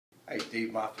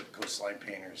Dave Moffat, Coastline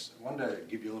Painters. I wanted to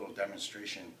give you a little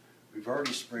demonstration. We've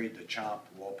already sprayed the Chomp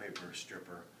wallpaper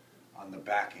stripper on the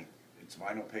backing. It's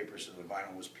vinyl paper, so the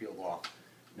vinyl was peeled off.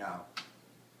 Now,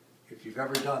 if you've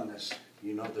ever done this,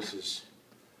 you know this is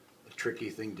a tricky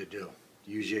thing to do.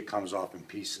 Usually it comes off in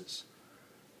pieces.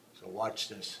 So watch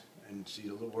this, and see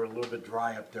we're a little bit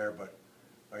dry up there, but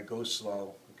if I go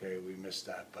slow, okay, we missed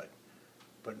that, but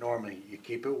normally you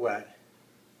keep it wet,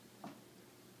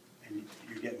 and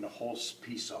you're getting the whole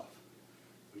piece off,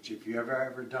 which if you've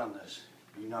ever done this,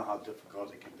 you know how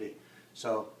difficult it can be.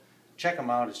 So check them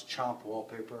out. It's Chomp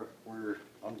Wallpaper.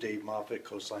 I'm Dave Moffat,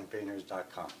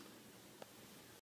 coastlinepainters.com.